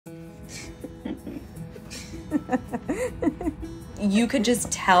You could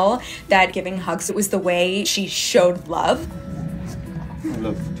just tell that giving hugs was the way she showed love. I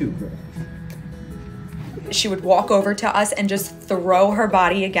love too, girl. She would walk over to us and just throw her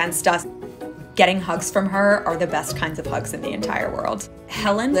body against us. Getting hugs from her are the best kinds of hugs in the entire world.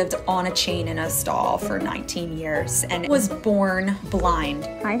 Helen lived on a chain in a stall for 19 years and was born blind.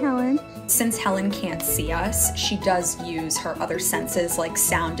 Hi, Helen. Since Helen can't see us, she does use her other senses like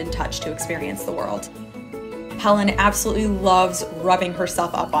sound and touch to experience the world. Helen absolutely loves rubbing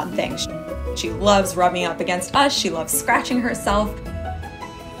herself up on things. She loves rubbing up against us. She loves scratching herself.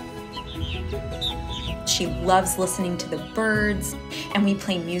 She loves listening to the birds, and we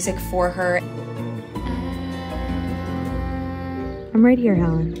play music for her. I'm right here,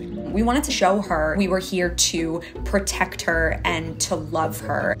 Helen. We wanted to show her we were here to protect her and to love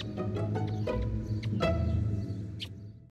her.